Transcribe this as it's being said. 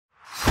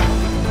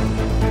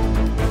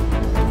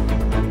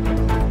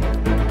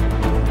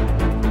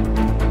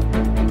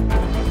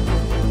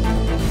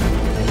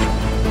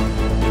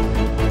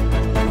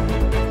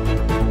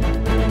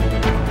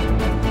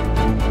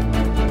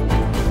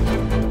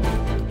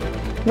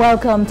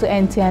Welcome to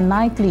NTN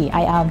Nightly.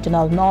 I am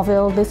Janelle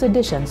Norville. This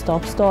edition's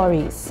top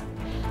stories.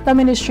 The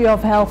Ministry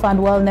of Health and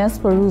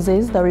Wellness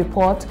peruses the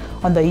report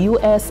on the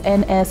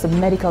USNS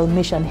medical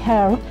mission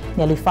here.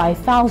 Nearly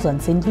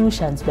 5,000 St.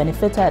 Lucians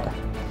benefited.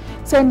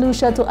 St.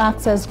 Lucia to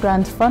access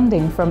grant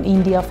funding from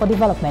India for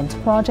development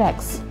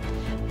projects.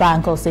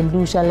 Bank of St.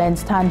 Lucia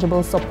lends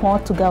tangible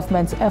support to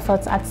government's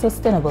efforts at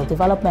sustainable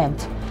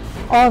development.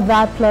 All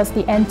that plus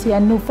the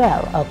NTN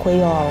Nouvelle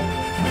Equatorial.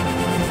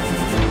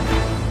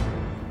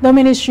 The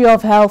Ministry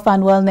of Health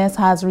and Wellness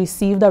has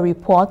received a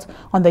report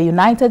on the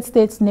United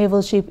States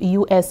naval ship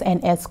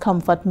USNS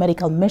Comfort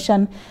Medical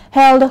Mission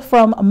held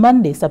from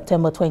Monday,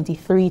 September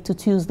 23 to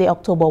Tuesday,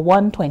 October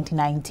 1,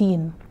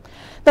 2019.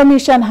 The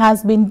mission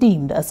has been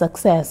deemed a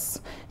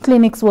success.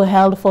 Clinics were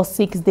held for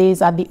 6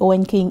 days at the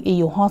Owen King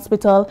EU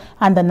Hospital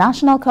and the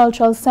National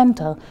Cultural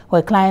Center,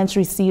 where clients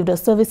received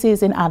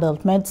services in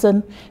adult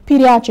medicine,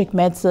 pediatric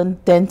medicine,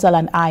 dental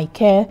and eye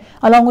care,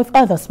 along with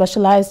other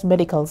specialized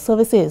medical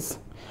services.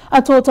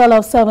 A total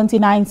of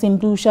 79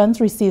 St. Lucians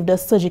received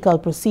surgical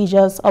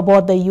procedures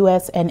aboard the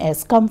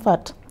USNS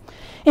Comfort.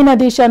 In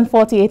addition,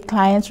 48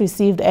 clients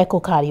received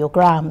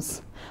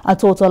echocardiograms. A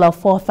total of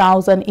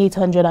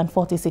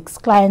 4,846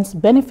 clients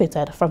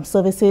benefited from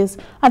services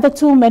at the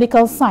 2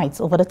 medical sites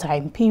over the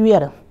time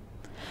period.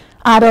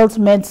 Adult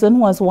medicine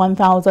was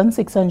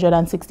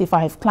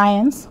 1,665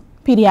 clients.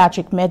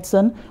 Pediatric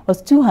medicine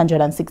was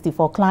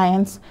 264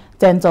 clients,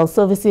 dental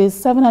services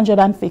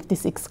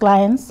 756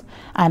 clients,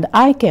 and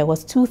eye care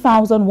was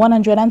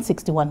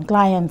 2,161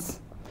 clients.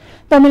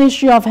 The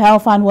Ministry of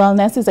Health and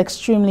Wellness is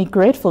extremely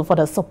grateful for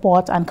the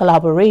support and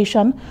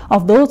collaboration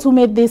of those who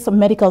made this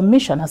medical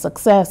mission a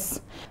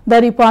success. The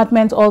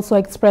department also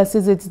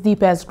expresses its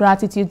deepest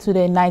gratitude to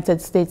the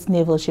United States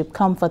Naval Ship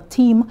Comfort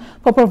team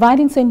for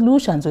providing St.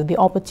 Lucians with the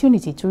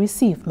opportunity to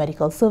receive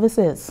medical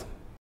services.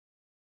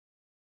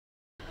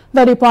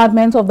 The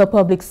Department of the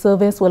Public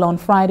Service will on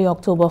Friday,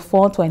 October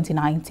 4,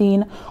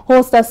 2019,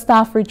 host a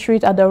staff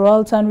retreat at the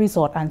Royalton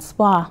Resort and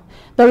Spa.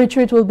 The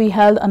retreat will be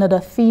held under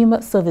the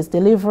theme Service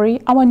Delivery,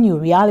 Our New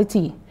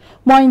Reality.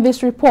 More in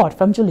this report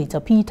from Julita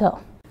Peter.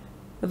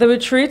 The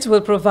retreat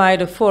will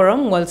provide a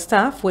forum while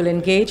staff will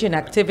engage in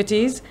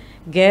activities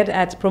geared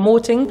at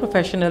promoting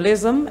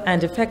professionalism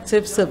and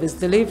effective service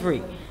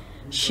delivery.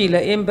 Sheila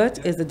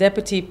Imbert is the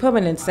Deputy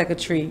Permanent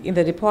Secretary in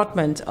the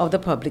Department of the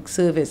Public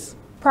Service.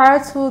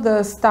 Prior to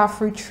the staff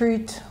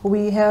retreat,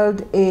 we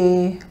held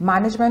a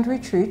management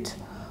retreat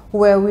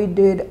where we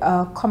did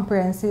a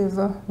comprehensive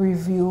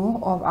review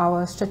of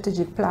our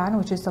strategic plan,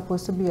 which is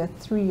supposed to be a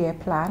 3-year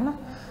plan.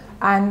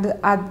 And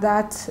at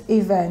that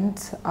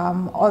event,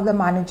 all the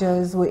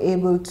managers were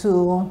able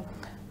to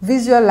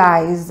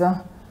visualize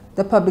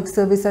the public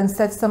service and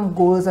set some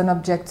goals and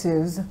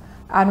objectives.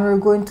 And we're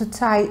going to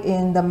tie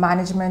in the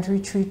management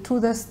retreat to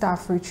the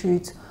staff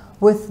retreat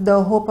with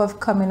the hope of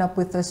coming up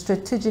with a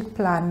strategic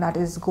plan that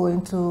is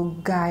going to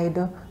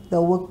guide the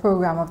work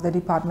program of the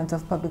Department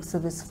of Public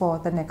Service for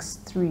the next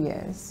 3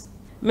 years.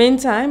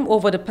 Meantime,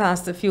 over the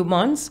past few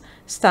months,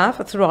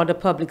 staff throughout the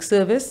public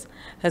service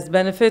has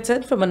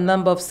benefited from a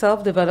number of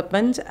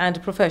self-development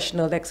and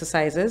professional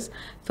exercises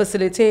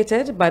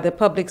facilitated by the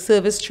Public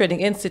Service Training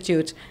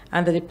Institute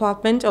and the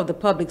Department of the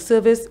Public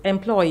Service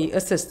Employee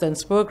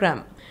Assistance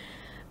Program.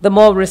 The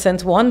more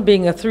recent one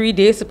being a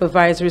 3-day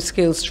supervisory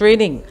skills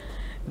training.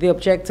 The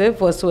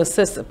objective was to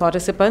assist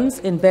participants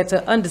in better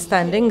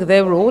understanding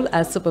their role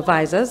as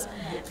supervisors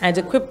and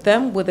equip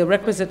them with the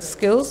requisite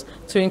skills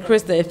to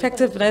increase their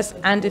effectiveness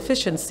and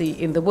efficiency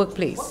in the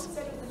workplace.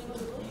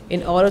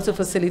 In order to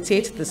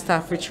facilitate the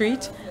staff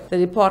retreat, the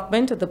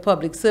Department of the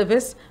Public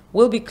Service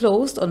will be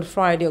closed on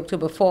Friday,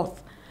 October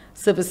 4th.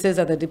 Services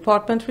at the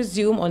department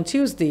resume on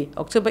Tuesday,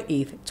 October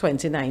 8th,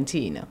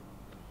 2019.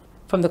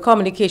 From the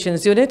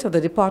Communications Unit of the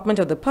Department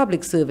of the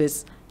Public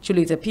Service,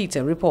 Julita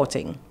Peter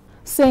reporting.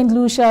 St.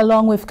 Lucia,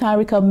 along with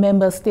CARICOM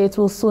member states,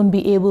 will soon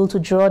be able to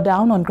draw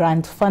down on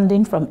grant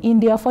funding from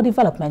India for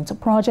development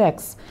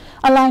projects.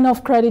 A line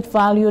of credit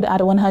valued at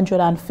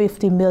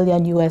 $150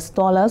 million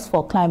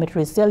for climate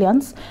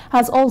resilience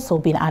has also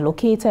been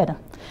allocated.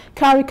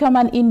 CARICOM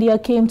and India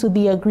came to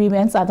the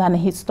agreements at an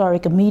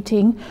historic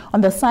meeting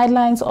on the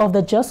sidelines of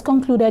the just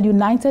concluded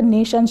United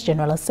Nations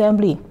General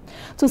Assembly.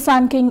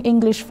 Tusan King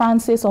English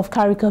Francis of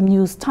CARICOM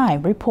News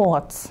Time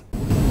reports.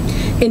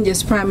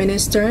 India's Prime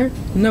Minister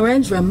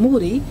Narendra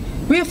Modi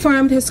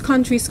reaffirmed his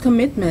country's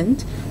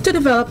commitment to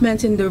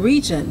development in the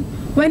region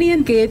when he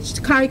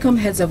engaged CARICOM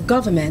heads of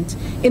government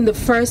in the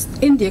first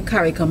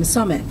India-CARICOM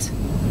summit.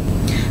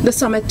 The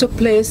summit took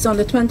place on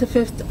the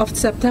 25th of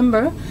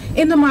September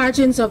in the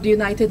margins of the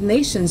United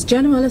Nations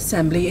General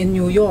Assembly in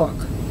New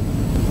York.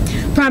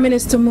 Prime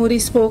Minister Modi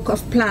spoke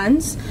of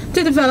plans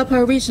to develop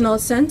a regional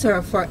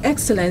center for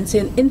excellence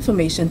in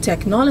information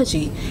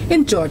technology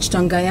in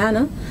Georgetown,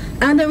 Guyana,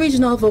 and a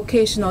regional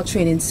vocational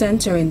training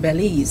center in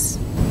Belize.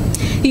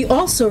 He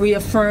also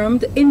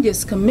reaffirmed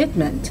India's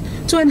commitment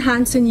to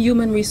enhancing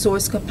human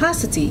resource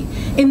capacity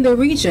in the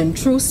region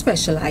through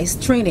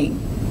specialized training.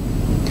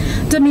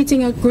 The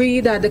meeting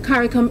agreed that the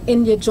CARICOM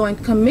India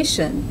Joint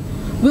Commission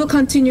will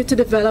continue to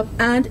develop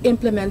and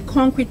implement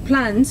concrete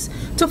plans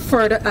to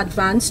further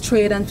advance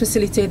trade and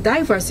facilitate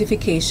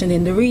diversification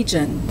in the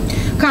region.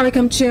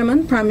 CARICOM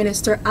Chairman, Prime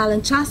Minister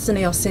Alan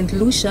Chastanet of St.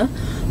 Lucia,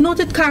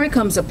 noted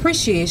CARICOM's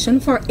appreciation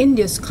for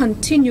India's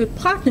continued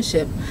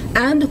partnership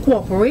and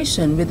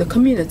cooperation with the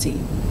community.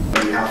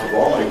 On behalf of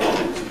all my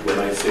colleagues, when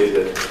I say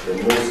that the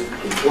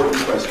most important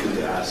question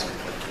to ask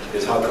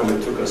is how come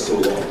it took us so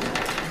long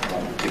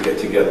to get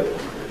together,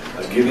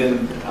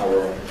 given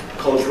our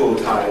cultural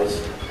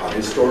ties, our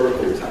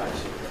historical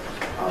ties,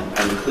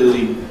 and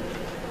clearly,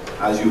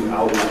 as you've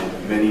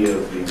outlined, many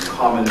of the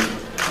common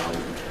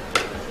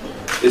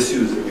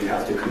issues that we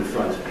have to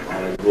confront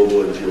on a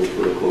global and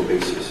geopolitical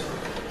basis.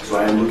 So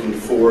I am looking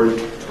forward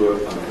to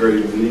a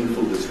very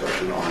meaningful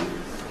discussion on,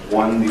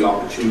 one, the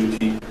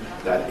opportunity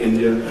that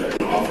India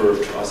can offer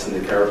to us in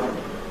the CARICOM,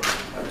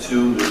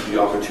 two, the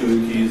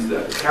opportunities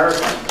that the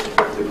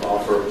CARICOM can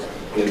offer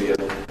India,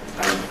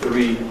 and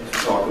three, to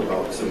talk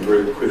about some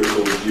very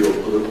critical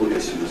geopolitical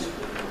issues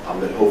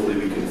that hopefully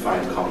we can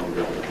find common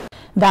ground.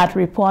 That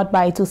report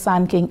by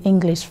Tucson King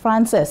English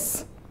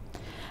Francis.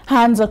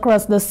 Hands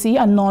Across the Sea,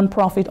 a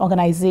non-profit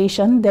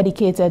organization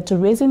dedicated to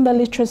raising the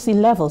literacy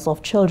levels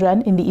of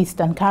children in the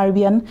Eastern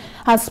Caribbean,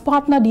 has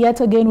partnered yet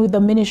again with the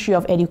Ministry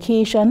of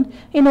Education,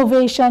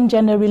 Innovation,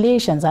 Gender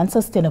Relations and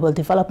Sustainable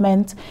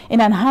Development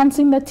in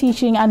enhancing the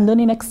teaching and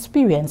learning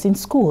experience in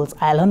schools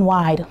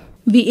island-wide.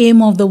 The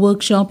aim of the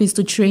workshop is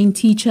to train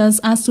teachers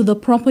as to the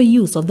proper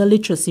use of the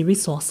Literacy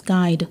Resource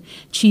Guide.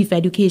 Chief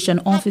Education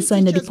Officer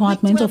in the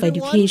Department of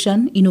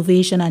Education,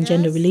 Innovation and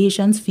Gender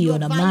Relations,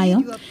 Fiona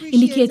Meyer,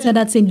 indicated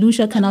that St.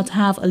 Lucia cannot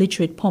have a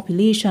literate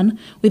population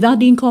without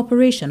the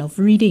incorporation of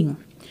reading.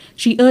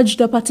 She urged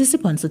the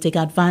participants to take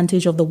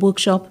advantage of the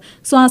workshop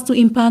so as to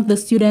impact the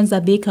students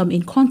that they come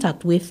in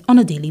contact with on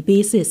a daily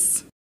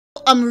basis.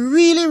 I'm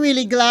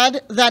really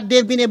glad that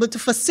they've been able to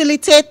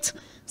facilitate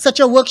such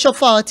a workshop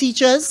for our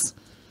teachers,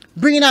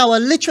 bringing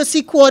our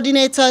literacy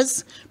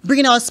coordinators,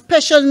 bringing our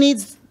special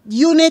needs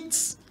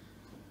units,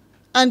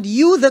 and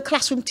you, the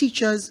classroom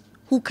teachers,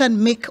 who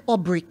can make or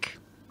break.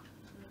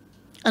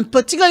 And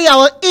particularly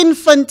our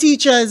infant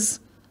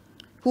teachers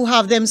who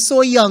have them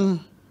so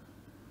young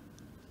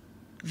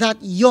that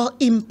your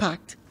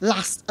impact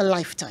lasts a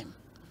lifetime.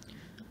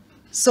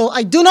 So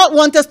I do not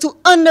want us to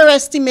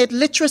underestimate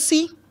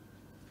literacy,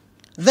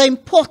 the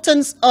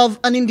importance of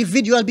an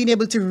individual being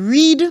able to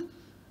read,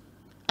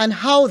 and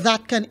how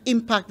that can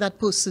impact that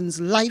person's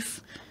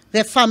life,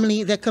 their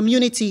family, their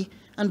community,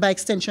 and by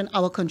extension,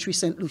 our country,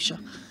 St. Lucia.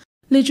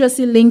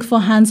 Literacy Link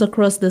for Hands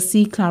Across the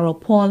Sea, Clara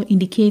Paul,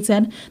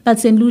 indicated that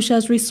St.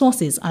 Lucia's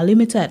resources are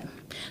limited.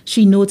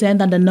 She noted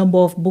that the number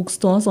of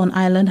bookstores on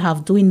island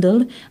have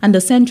dwindled and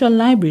the Central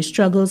Library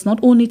struggles not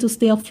only to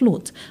stay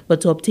afloat, but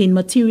to obtain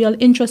material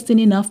interesting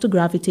enough to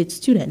gravitate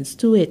students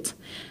to it.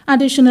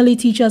 Additionally,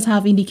 teachers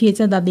have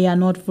indicated that they are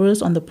not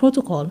versed on the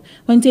protocol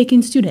when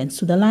taking students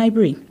to the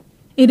library.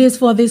 It is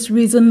for this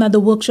reason that the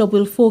workshop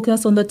will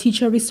focus on the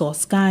Teacher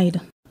Resource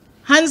Guide.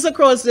 Hands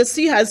Across the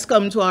Sea has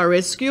come to our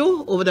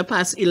rescue over the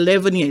past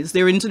 11 years.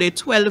 They're into their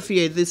 12th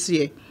year this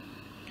year.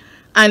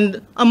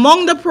 And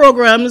among the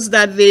programs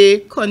that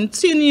they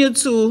continue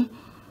to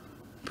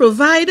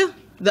provide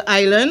the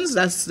islands,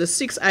 that's the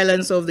 6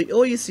 islands of the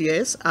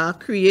OECS, are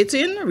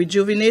creating,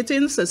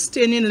 rejuvenating,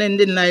 sustaining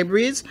lending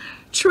libraries,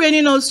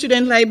 training our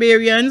student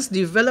librarians,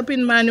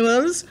 developing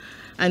manuals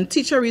and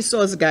teacher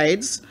resource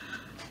guides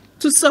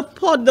to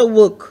support the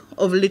work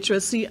of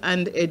literacy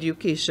and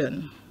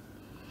education.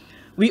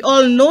 We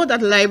all know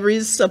that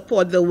libraries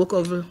support the work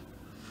of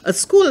a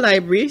school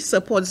library,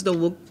 supports the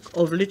work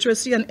of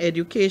literacy and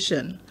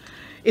education.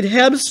 It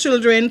helps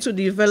children to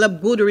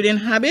develop good reading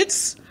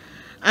habits,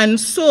 and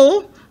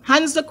so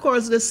Hands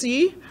Across the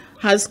Sea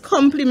has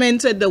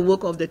complemented the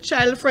work of the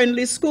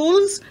child-friendly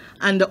schools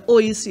and the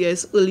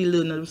OECS Early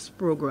Learners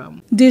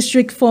Program.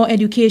 District 4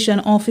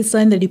 Education Officer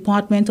in the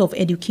Department of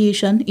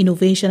Education,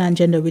 Innovation and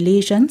Gender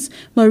Relations,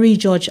 Marie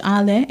George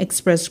Ale,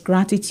 expressed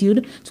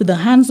gratitude to the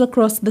Hands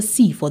Across the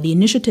Sea for the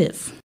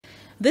initiative.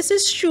 This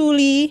is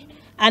truly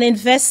an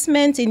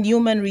investment in the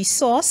human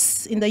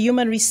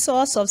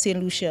resource of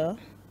St. Lucia,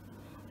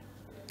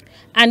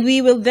 and we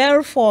will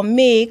therefore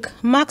make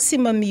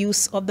maximum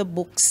use of the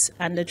books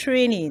and the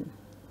training.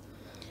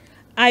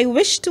 I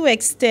wish to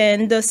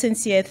extend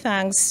sincere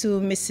thanks to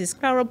Mrs.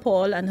 Clara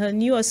Paul and her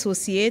new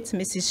associate,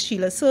 Mrs.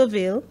 Sheila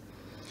Serville,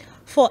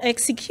 for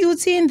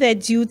executing their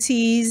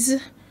duties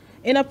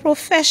in a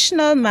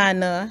professional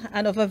manner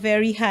and of a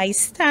very high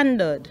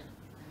standard.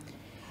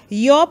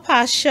 Your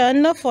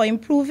passion for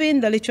improving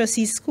the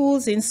literacy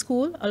schools in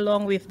school,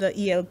 along with the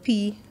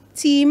ELP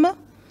team,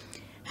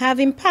 have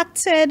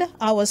impacted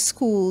our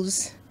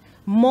schools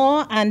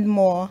more and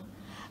more,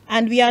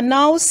 and we are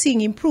now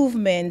seeing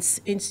improvements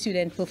in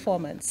student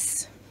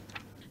performance.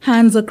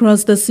 Hands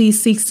Across the Sea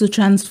seeks to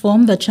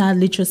transform the child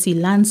literacy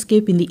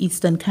landscape in the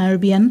Eastern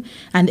Caribbean,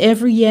 and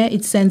every year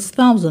it sends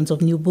thousands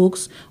of new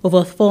books,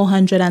 over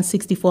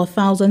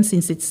 464,000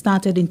 since it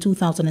started in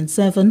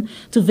 2007,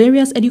 to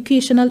various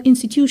educational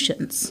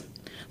institutions.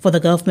 For the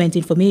Government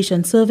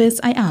Information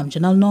Service, I am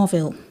Janelle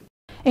Norville.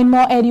 In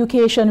more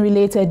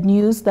education-related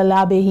news, the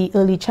Labehi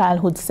Early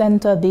Childhood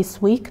Center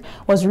this week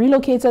was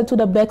relocated to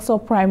the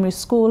Bexor Primary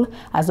School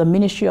as the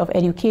Ministry of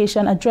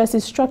Education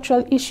addresses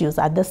structural issues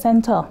at the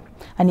center.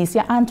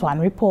 Anicia Antoine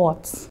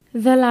reports.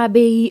 The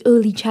Labehi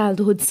Early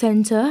Childhood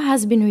Center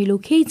has been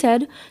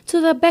relocated to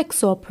the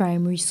Bexor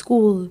Primary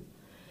School.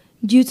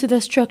 Due to the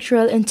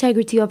structural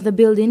integrity of the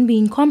building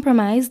being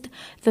compromised,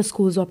 the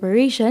school's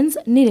operations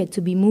needed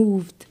to be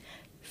moved.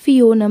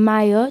 Fiona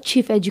Meyer,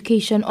 Chief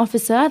Education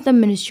Officer at the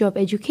Ministry of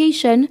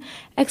Education,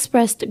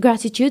 expressed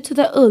gratitude to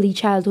the Early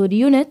Childhood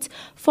Unit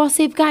for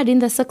safeguarding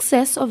the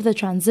success of the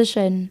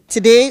transition.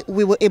 Today,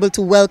 we were able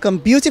to welcome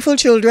beautiful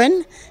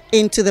children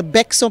into the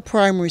Bexor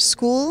Primary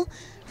School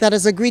that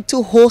has agreed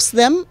to host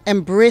them,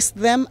 embrace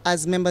them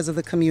as members of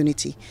the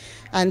community.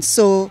 And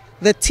so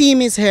the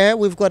team is here.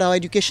 We've got our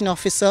education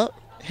officer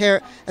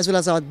here as well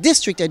as our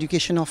district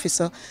education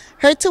officer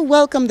here to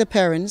welcome the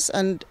parents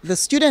and the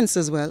students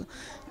as well,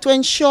 to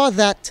ensure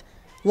that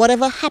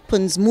whatever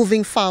happens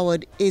moving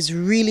forward is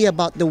really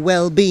about the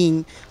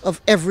well-being of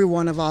every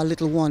one of our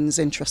little ones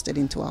entrusted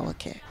into our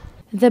care.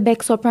 The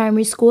Bexor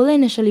Primary School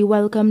initially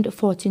welcomed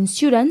 14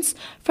 students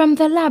from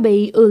the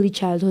Labehi Early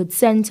Childhood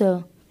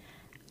Center.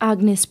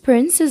 Agnes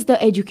Prince is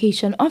the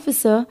education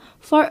officer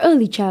for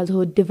early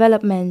childhood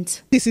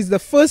development. This is the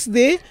first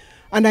day,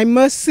 and I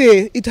must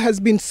say it has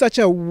been such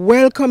a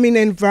welcoming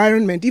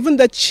environment. Even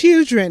the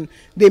children,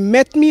 they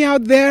met me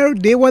out there.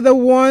 They were the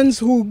ones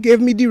who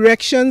gave me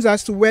directions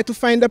as to where to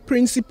find the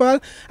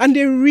principal, and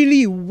they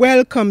really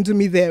welcomed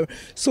me there.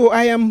 So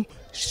I am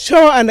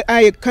sure and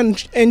I can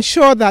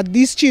ensure that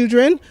these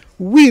children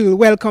will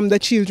welcome the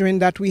children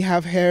that we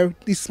have here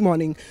this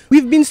morning.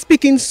 We've been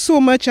speaking so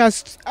much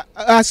as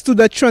to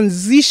the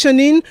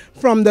transitioning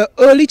from the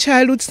early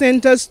childhood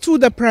centers to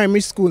the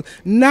primary school.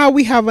 Now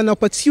we have an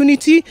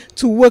opportunity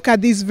to work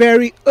at this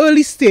very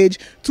early stage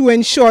to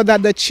ensure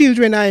that the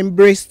children are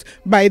embraced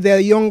by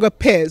their younger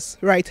peers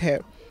right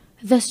here.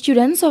 The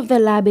students of the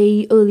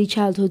Labehi Early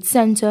Childhood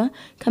Center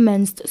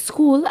commenced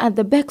school at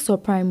the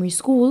Bexor Primary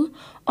School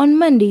on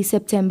Monday,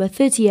 September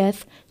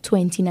 30th,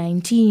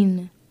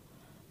 2019.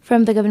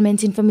 From the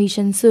Government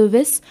Information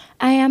Service,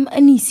 I am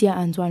Anicia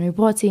Antoine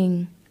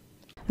reporting.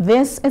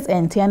 This is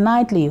NTN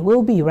Nightly.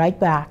 We'll be right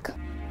back.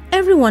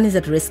 Everyone is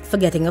at risk for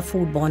getting a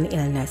foodborne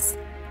illness.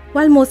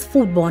 While most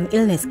foodborne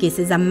illness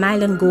cases are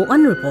mild and go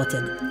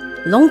unreported,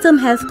 long-term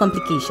health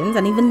complications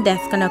and even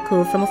death can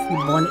occur from a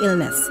foodborne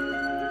illness.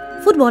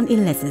 Foodborne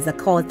illnesses are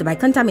caused by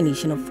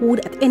contamination of food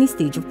at any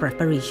stage of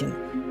preparation.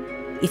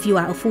 If you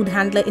are a food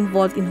handler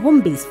involved in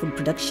home-based food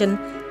production,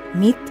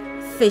 meat,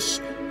 fish,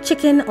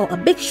 chicken, or a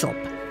bake shop,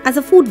 as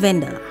a food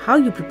vendor, how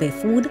you prepare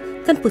food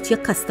can put your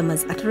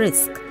customers at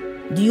risk.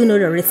 Do you know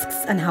the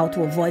risks and how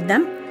to avoid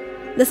them?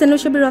 The St.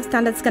 Lucia Bureau of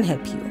Standards can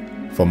help you.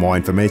 For more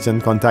information,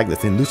 contact the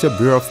St. Lucia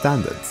Bureau of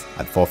Standards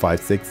at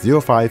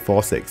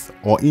 456-0546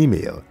 or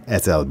email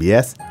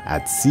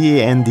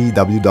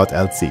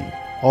slbs@candw.lc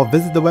or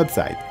visit the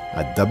website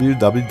at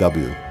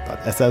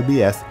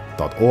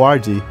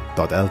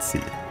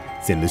www.slbs.org.lc.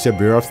 St. Lucia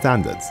Bureau of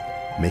Standards,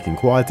 making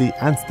quality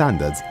and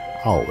standards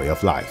our way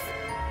of life.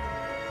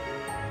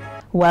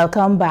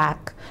 Welcome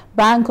back.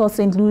 Bank of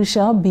St.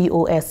 Lucia,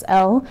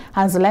 BOSL,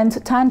 has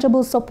lent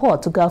tangible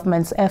support to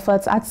government's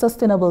efforts at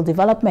sustainable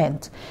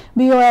development.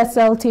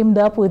 BOSL teamed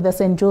up with the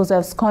St.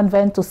 Joseph's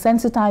Convent to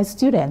sensitize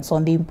students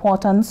on the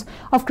importance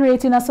of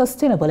creating a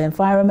sustainable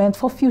environment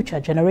for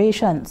future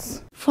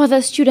generations. For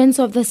the students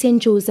of the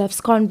St. Joseph's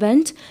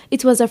Convent,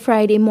 it was a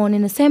Friday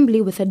morning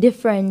assembly with a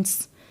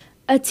difference.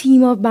 A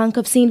team of Bank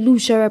of St.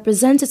 Lucia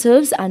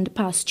representatives and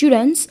past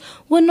students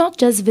were not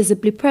just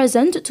visibly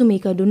present to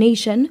make a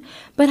donation,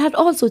 but had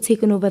also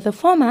taken over the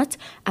format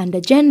and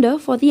agenda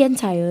for the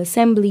entire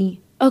assembly.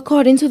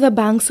 According to the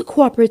bank's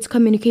corporate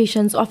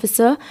communications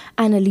officer,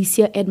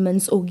 Annalisa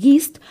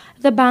Edmonds-Auguste,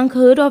 the bank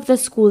heard of the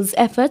school's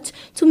effort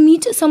to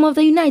meet some of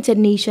the United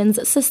Nations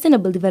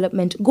Sustainable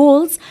Development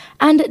Goals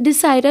and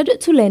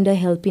decided to lend a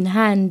helping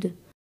hand.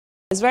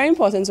 It's very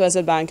important to us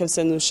at Bank of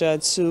St. Lucia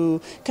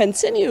to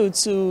continue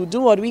to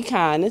do what we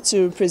can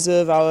to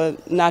preserve our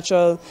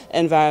natural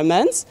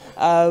environment.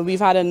 We've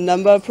had a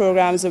number of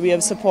programs that we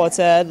have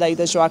supported, like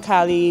the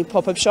Joakali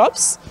pop-up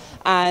shops,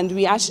 and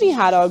we actually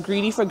had our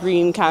Greedy for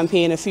Green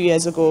campaign a few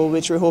years ago,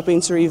 which we're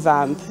hoping to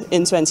revamp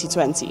in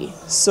 2020.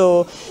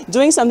 So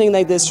doing something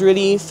like this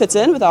really fits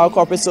in with our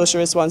corporate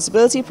social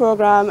responsibility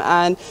program,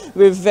 and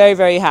we're very,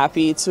 very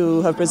happy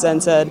to have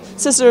presented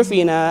Sister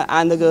Rafina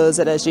and the girls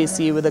at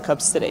SJC with the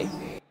cups today.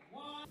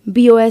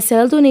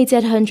 BOSL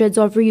donated hundreds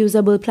of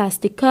reusable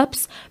plastic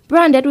cups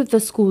branded with the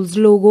school's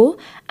logo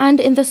and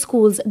in the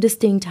school's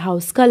distinct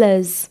house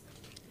colors.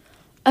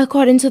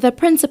 According to the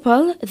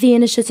principal, the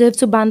initiative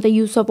to ban the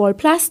use of all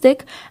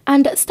plastic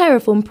and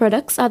styrofoam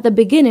products at the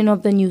beginning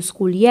of the new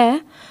school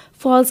year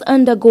falls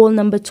under goal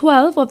number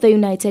 12 of the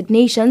United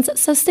Nations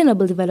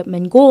Sustainable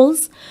Development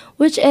Goals,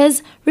 which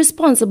is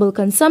responsible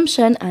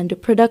consumption and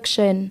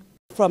production.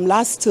 From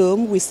last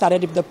term, we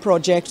started with the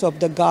project of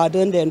the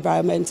garden, the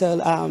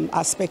environmental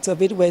aspect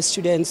of it, where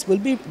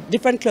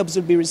different clubs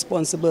will be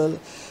responsible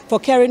for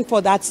caring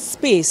for that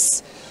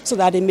space so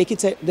that they make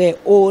it their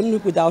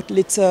own without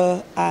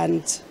litter.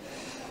 And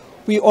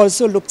we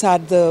also looked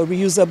at the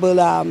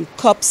reusable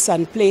cups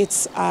and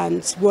plates,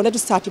 and we wanted to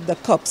start with the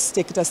cups,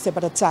 take it a step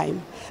at a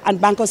time. And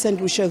Bank of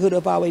St. Lucia heard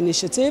of our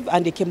initiative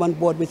and they came on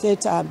board with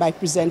it by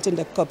presenting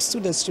the cups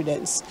to the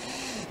students.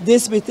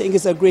 This, we think,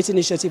 is a great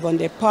initiative on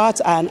their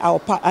part, and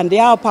they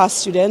are our past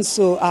students,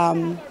 so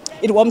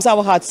it warms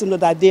our hearts to know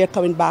that they are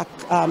coming back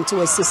to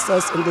assist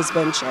us in this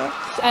venture.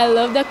 I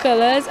love the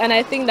colors, and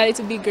I think that it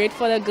would be great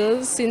for the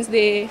girls since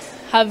they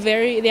have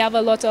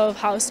a lot of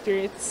house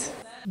spirits.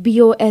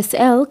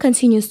 BOSL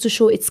continues to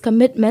show its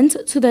commitment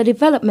to the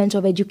development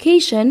of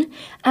education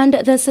and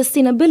the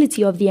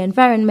sustainability of the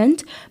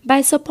environment by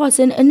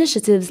supporting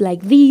initiatives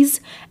like these,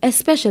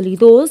 especially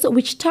those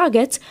which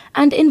target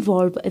and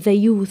involve the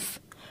youth.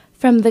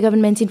 From the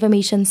Government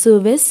Information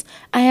Service,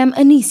 I am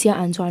Anicia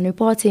Antoine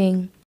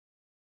reporting.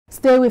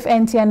 Stay with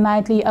NTN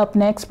Nightly. Up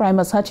next,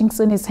 Primus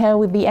Hutchinson is here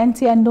with the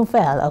NTN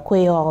Nouvelle à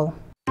Creole.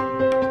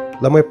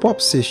 La main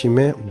propre, c'est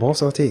chemin bonne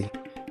santé.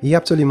 Il est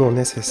absolument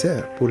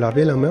nécessaire pour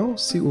laver la main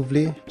si vous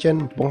voulez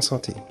une bonne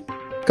santé.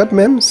 Quand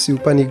même, si vous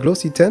n'avez pas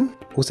glossitaine,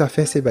 ou ça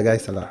fait ces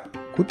bagages là.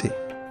 Écoutez,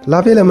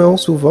 lavez la main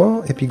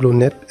souvent et puis l'eau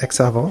nette avec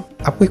savon,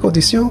 après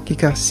condition qui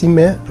a 6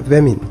 mains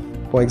vermine.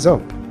 Par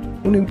exemple,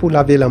 on pour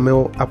laver la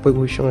main après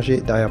vous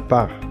changer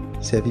d'arrière-part,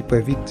 servir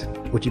très vite,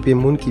 occuper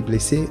les gens qui sont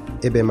blessés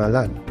et bien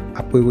malades,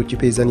 après vous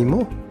occuper les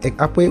animaux et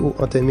après vous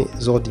entamer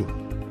les ordis.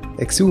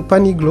 Et si vous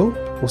n'avez pas l'eau,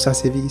 vous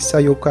savez,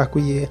 ça y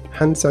est,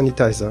 hand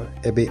sanitizer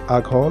et bien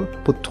alcool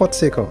pour 30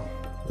 secondes.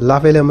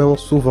 Lavez les mains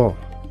souvent.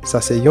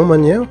 Ça, c'est une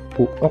manière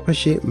pour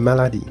empêcher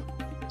maladie.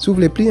 Si vous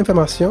voulez plus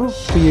d'informations,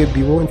 priez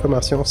Bureau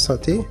Information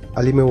Santé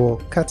à numéro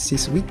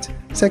 468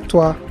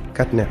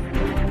 5349.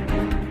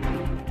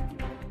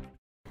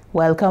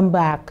 Welcome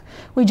back.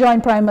 We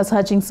join Primus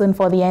Hutchinson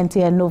for the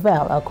NTN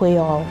Nouvelle à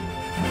Creole.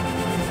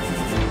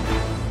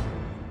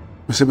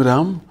 Monsieur,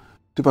 Madame,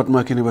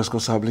 département qui a une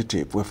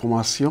responsabilité pour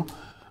information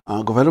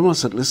en gouvernement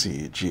St.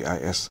 Lucie,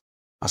 GIS,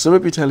 à ce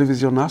même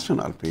télévision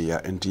nationale pays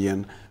à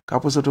NTN,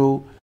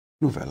 Caposato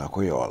Nouvelle à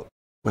Creole.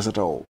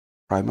 Présentant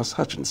Primus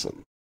Hutchinson.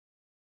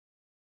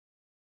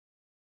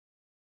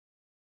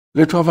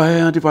 Les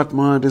travailleurs du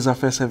département des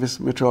affaires services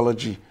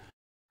météorologie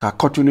a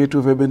continué à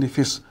trouver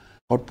bénéfice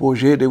au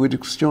projet de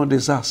réduction des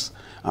désastres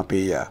en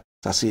pays.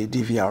 Ça, c'est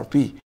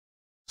DVRP.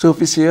 Ce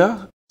officier,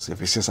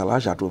 ça là,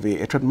 j'ai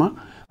trouvé étonnement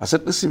à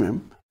cette liste même,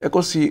 et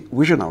aussi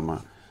régionalement,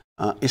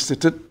 en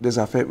Institut des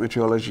affaires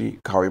météorologie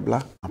Caribla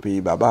en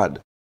pays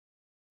Barbade.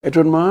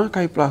 Étonnement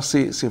qu'il ait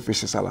placé ce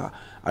officier ça là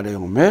à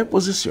une meilleure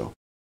position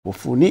pour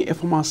fournir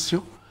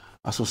information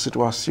à sa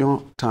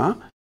situation temps,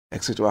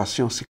 et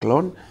situation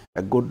cyclone,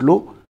 et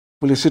l'eau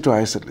pour les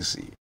citoyens de cette liste.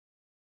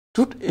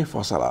 Toute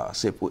effort ça là,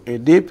 c'est pour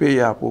aider les pays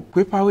à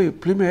préparer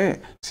plus meilleur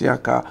s'il y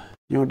a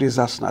un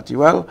désastre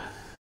naturel.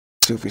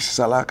 Si vous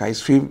ça là, quand ils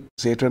suivent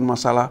ces événements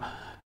ça là,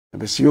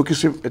 mais si vous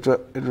suivez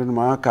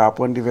événements, quand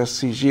apprendre divers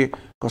sujets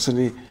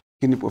concernant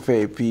qui ne peut faire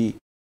et puis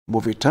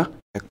mauvais temps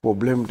et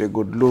problème de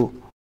l'eau,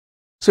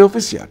 c'est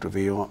officiel à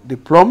trouver un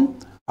diplôme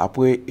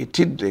après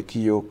études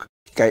qui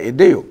a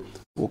aidé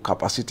pour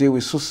capacité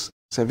ressources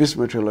services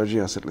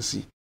météorologie en cette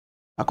liste.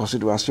 En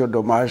considération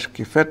dommage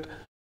qui fait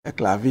avec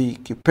la vie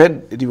qui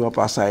pède et du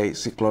passage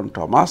cyclone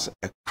Thomas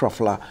et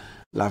Trofla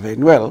la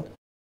Vénuel,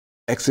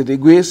 avec ce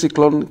degré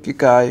cyclone qui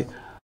a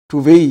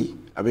trouvé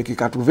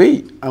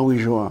en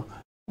région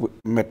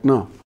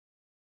maintenant.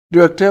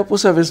 Directeur pour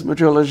service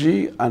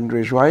météorologie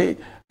André Joye,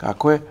 qui a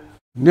quoi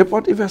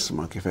n'importe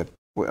investissement qui fait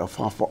pour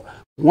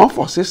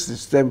renforcer ce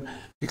système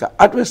qui a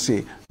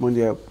adressé pour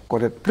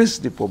connaître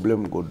plus de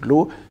problèmes de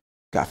l'eau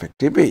qui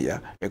affectent les pays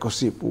et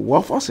aussi pour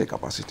renforcer la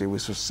capacité de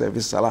ce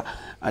service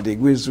à des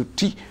gros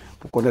outils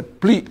pour connaître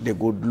plus de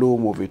l'eau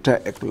mauvais temps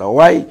et la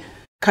ouaille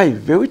qui est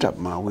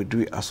véritablement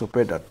réduit à ce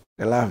peu de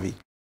la vie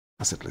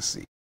à cette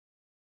liste.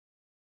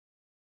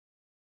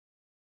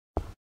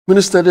 Le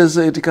ministère des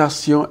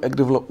Éducation et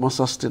Développement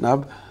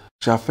Sustainable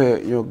a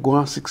fait un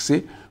grand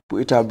succès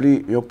pour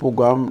établir un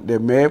programme de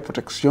meilleure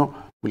protection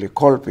pour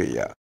l'école pays.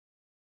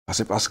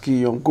 C'est parce qu'il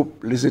y a un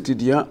groupe les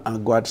étudiants en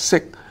grade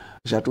sec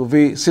j'ai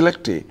trouvé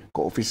sélecté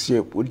comme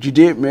officier pour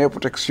guider meilleure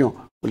protection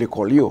pour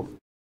l'école.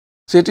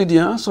 Ces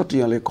étudiants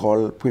sortis à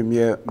l'école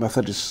première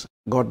Methodist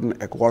Gordon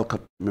et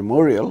Walcott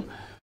Memorial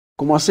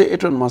commencé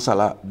étonnement ça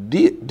là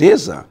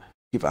 10 ans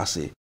qui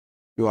passaient.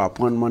 Ils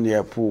apprennent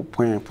manière pour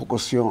prendre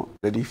précaution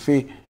des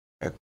faits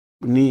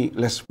ni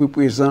l'esprit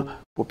présent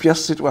pour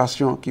pièces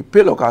situation qui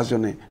peut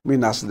l'occasionner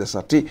menace de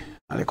santé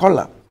à l'école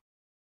là.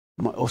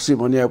 Aussi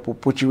manière pour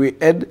procurer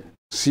aide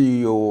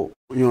si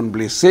yon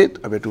blessé,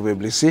 avait trouvé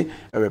blessé,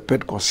 avait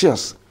perdre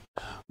conscience.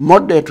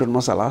 Mode de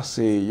traitement ça là,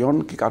 c'est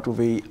yon qui a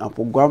trouvé un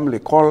programme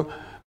l'école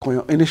qui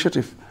une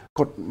initiative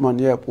contre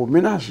manière pour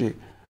ménager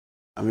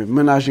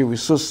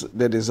ressources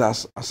des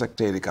désastres en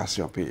secteur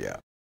éducation pays.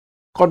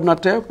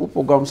 Coordinateur pour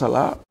programme ça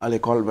là à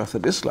l'école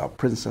Methodist là,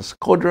 Princess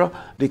Codra,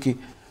 dit que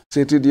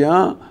ces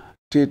étudiants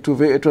te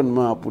trouvé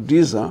étonnement pour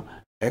 10 ans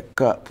et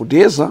pour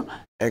 2 ans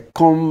et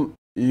comme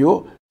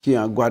yo qui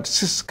en garde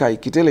 6 qui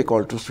quitter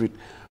l'école tout de suite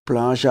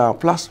plan en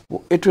place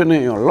pour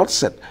étonner un lot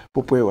set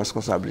pour prendre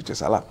responsabilité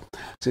ça là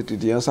c'est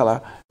étudiant ça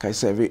là qui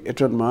servi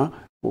étonnement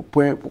pour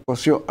prendre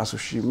précaution à ce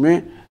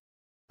chemin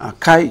en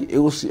caille et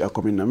aussi à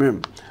commune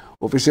même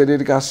officier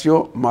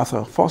d'éducation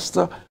Martha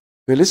Foster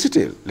félicite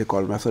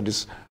l'école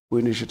méthodiste pour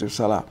l'initiative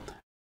ça là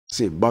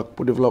c'est Banque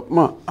pour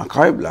développement en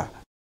Caraïbes là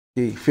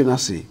qui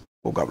finance le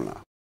programme là.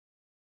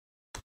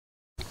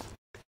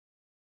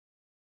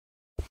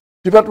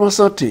 Département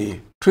santé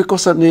très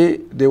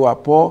concerné des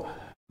rapports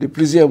de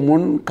plusieurs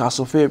monde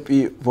qui ont fait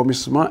puis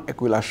vomissement et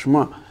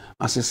relâchement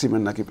en ces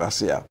semaines qui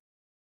passent.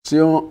 C'est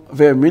un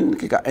vermine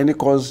qui a une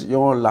cause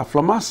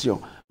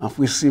l'inflammation en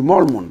fruits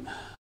mol monde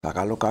ça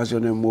a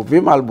l'occasion un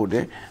mauvais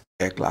malboudin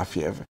avec la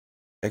fièvre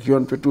et qui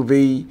on peut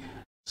trouver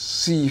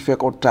si fait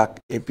contact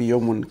et puis yon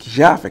monde qui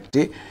j'ai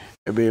affecté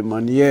et bien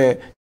manière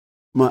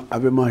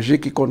avec manger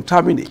qui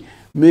contaminé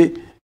mais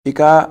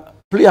il a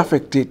plus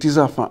affecté les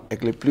enfants et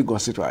les plus grands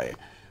citoyens.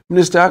 Le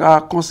ministère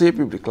a conseillé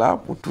public là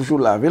pour toujours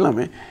laver la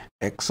main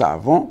avec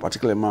savon,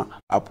 particulièrement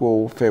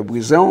après faire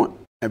brison,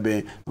 et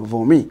bien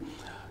vomi.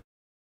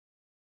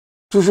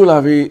 Toujours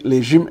laver les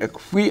légumes et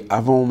fruits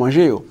avant de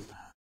manger.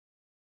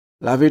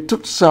 Laver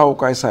tout ça au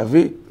cas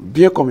savez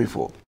bien comme il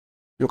faut.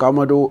 Yo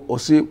commande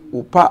aussi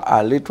ou pas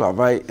aller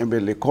travailler et bien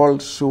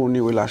l'école sur ni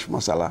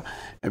relâchement ça là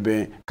et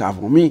bien qu'a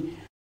vomi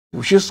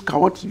pour juste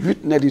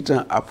 48 heures de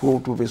temps après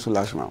trouver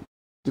soulagement.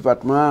 Le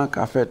département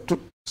a fait tout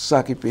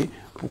ça qui peut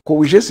pour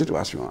corriger la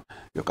situation.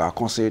 Yo a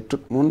conseillé tout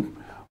le monde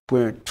pour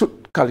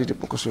toute qualité de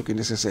précaution qui est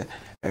nécessaire.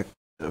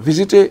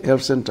 Visiter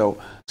Health Center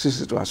si la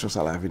situation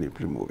ça va venir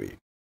plus mauvaise.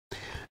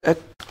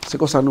 C'est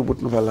comme ça nous pour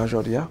nouvelle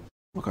aujourd'hui.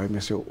 Je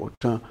remercie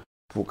autant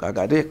pour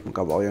regarder, pour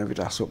avoir une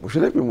invitation. Je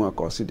n'ai plus moi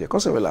considérer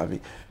conserver la vie.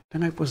 Je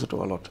vais présenter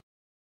l'autre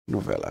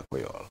nouvelle à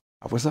Créole.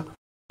 Après ça,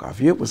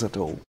 je vais présenter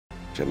au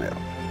général.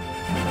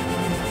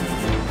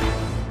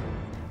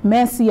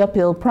 Merci,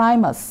 Appeal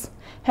Primus.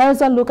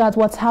 Here's a look at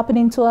what's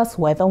happening to us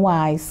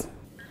weather-wise.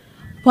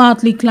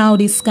 Partly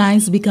cloudy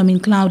skies becoming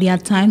cloudy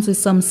at times with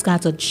some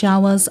scattered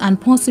showers and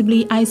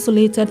possibly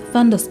isolated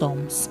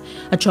thunderstorms.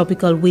 A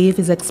tropical wave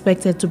is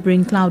expected to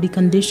bring cloudy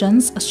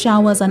conditions,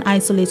 showers and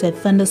isolated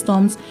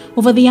thunderstorms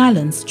over the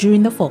islands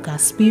during the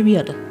forecast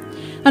period.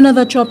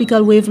 Another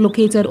tropical wave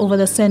located over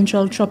the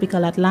central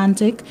tropical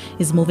Atlantic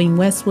is moving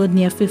westward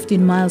near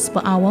 15 miles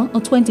per hour or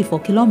 24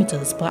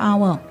 kilometers per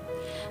hour.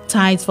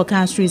 Tides for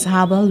Castries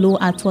Harbour low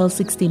at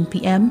 12:16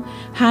 p.m.,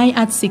 high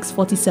at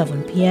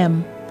 6:47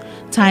 p.m.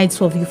 Tides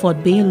for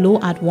Viewfort Bay low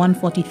at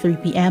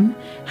 1:43 p.m.,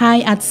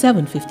 high at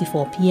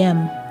 7:54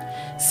 p.m.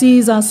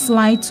 Seas are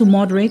slight to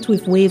moderate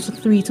with waves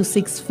 3 to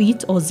 6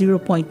 feet or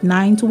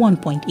 0.9 to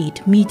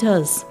 1.8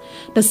 meters.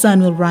 The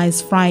sun will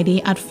rise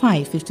Friday at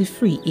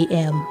 5:53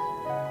 a.m.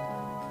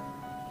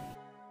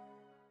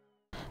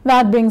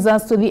 That brings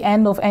us to the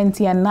end of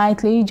NTN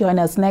Nightly. Join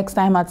us next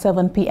time at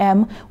 7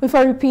 p.m. with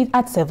a repeat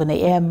at 7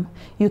 a.m.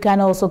 You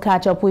can also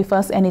catch up with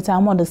us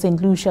anytime on the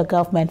St. Lucia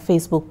Government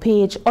Facebook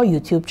page or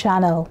YouTube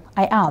channel.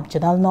 I am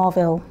Janelle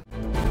Norville.